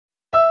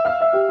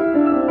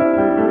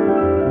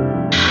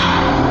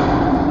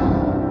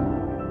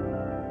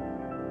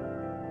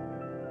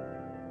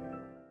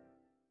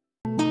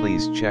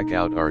check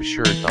out our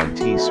shirt on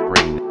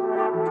Tespring.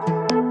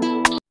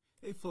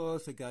 Hey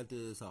folks, I got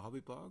this hobby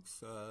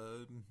box.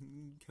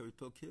 Carry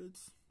Pill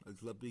kids. I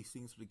love these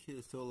things for the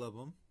kids. Still love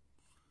them.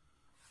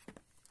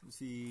 Let's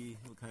see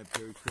what kind of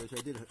Perry Trish.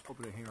 I did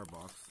open a hanger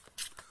box.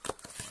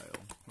 I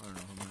don't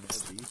know how many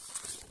of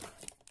these.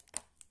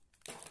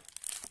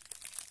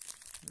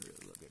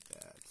 Look at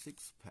that.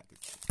 6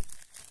 packets.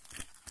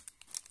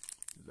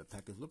 What the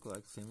packets look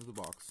like, same as the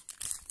box.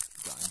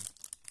 Dime.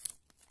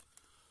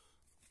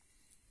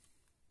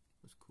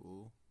 That's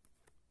cool.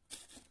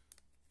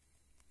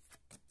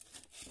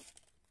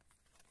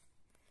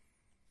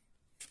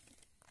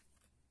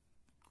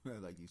 I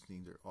like these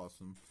things, they're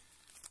awesome.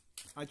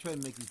 I try to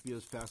make these videos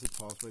as fast as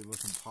possible with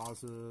some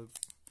positive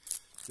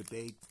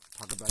debate,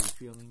 talk about your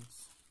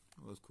feelings.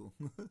 Oh, that's cool.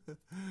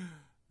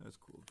 That's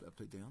cool. That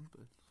played down,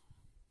 but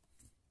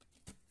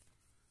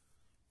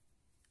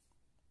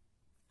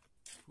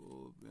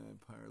cool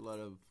vampire. A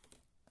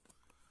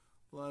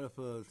lot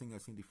of things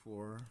I've seen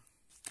before.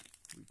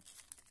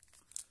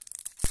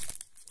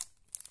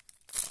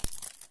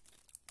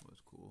 Oh,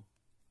 that's cool.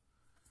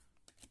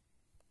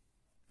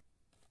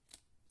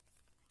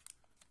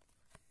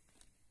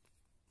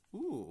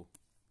 Ooh,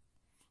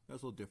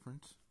 that's a little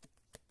different.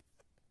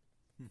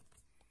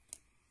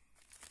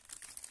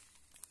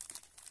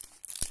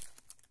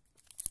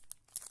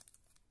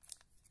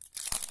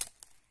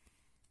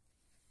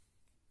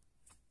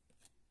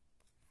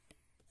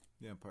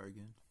 Vampire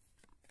again.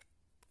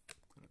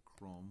 Kind of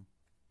chrome.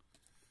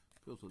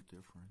 Feels a little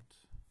different.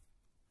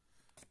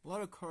 A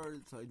lot of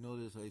cards I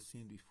noticed I've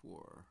seen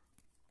before.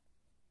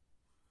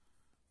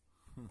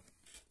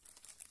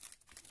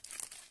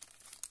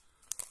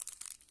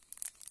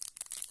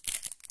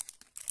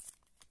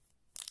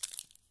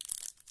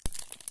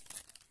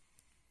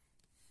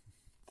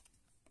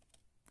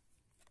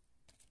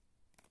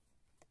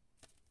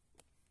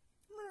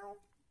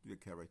 Your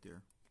cat right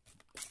there.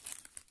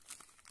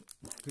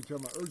 Control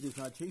my urges,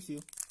 not chase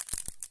you.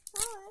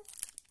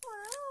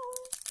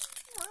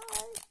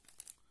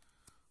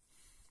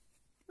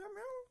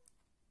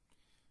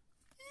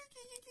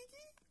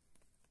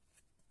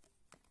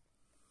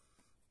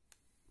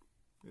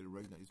 It'll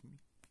recognize me.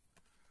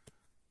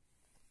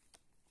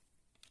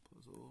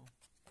 Puzzle.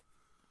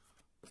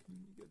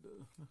 Get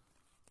the.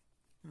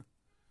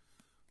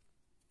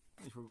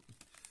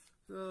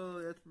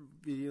 So that's the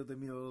video.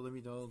 Let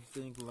me know.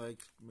 Think, like,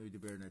 maybe do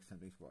better next time.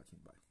 Thanks for watching.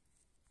 Bye.